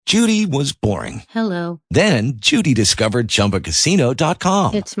Judy was boring. Hello. Then Judy discovered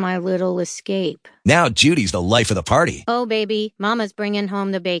ChumbaCasino.com. It's my little escape. Now Judy's the life of the party. Oh, baby, mama's bringing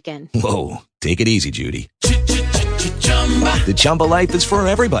home the bacon. Whoa, take it easy, Judy. The Chumba life is for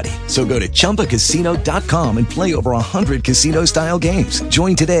everybody. So go to ChumbaCasino.com and play over 100 casino-style games.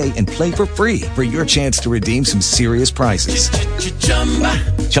 Join today and play for free for your chance to redeem some serious prizes.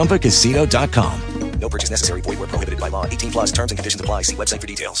 ChumbaCasino.com. No purchase necessary. Void where prohibited by law. 18 plus terms and conditions apply. See website for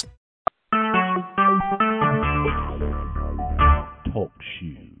details. Talk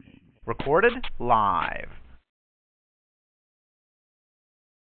shoes. Recorded live.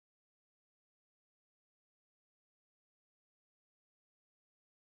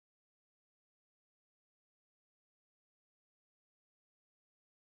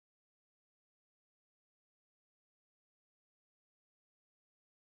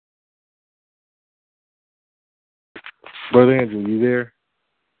 Brother Andrew, you there?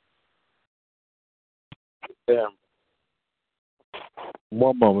 Yeah.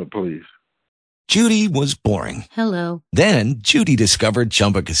 One moment, please. Judy was boring. Hello. Then Judy discovered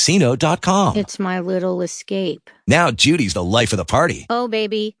ChumbaCasino.com. It's my little escape. Now Judy's the life of the party. Oh,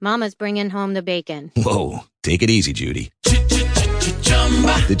 baby, mama's bringing home the bacon. Whoa, take it easy, Judy.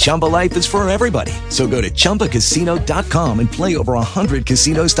 The Chumba life is for everybody. So go to ChumbaCasino.com and play over 100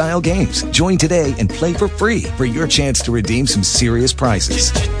 casino-style games. Join today and play for free for your chance to redeem some serious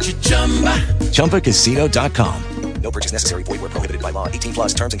prizes. ChumbaCasino.com. No purchase necessary. Void where prohibited by law. 18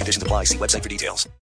 plus terms and conditions apply. See website for details.